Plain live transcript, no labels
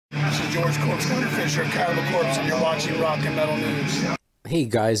George Corpse, Gunner Fisher, Carnival Corpse, and you're watching Rock and Metal News. Hey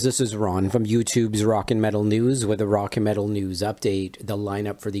guys, this is Ron from YouTube's Rock and Metal News with a Rock and Metal News update. The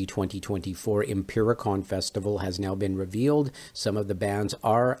lineup for the 2024 Impericon Festival has now been revealed. Some of the bands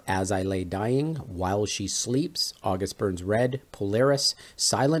are As I Lay Dying, While She Sleeps, August Burns Red, Polaris,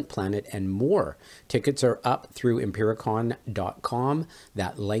 Silent Planet, and more. Tickets are up through Impericon.com.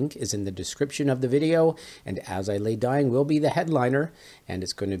 That link is in the description of the video. And As I Lay Dying will be the headliner, and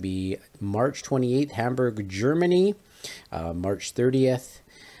it's going to be March 28th, Hamburg, Germany. March 30th,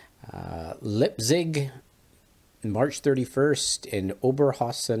 Leipzig, March 31st in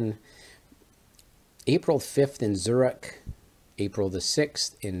Oberhausen, April 5th in Zurich, April the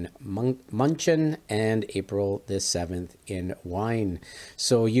 6th in Munchen, and April the 7th in Wien.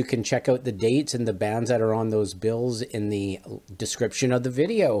 So you can check out the dates and the bands that are on those bills in the description of the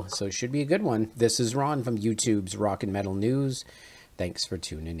video. So it should be a good one. This is Ron from YouTube's Rock and Metal News. Thanks for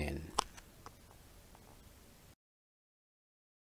tuning in.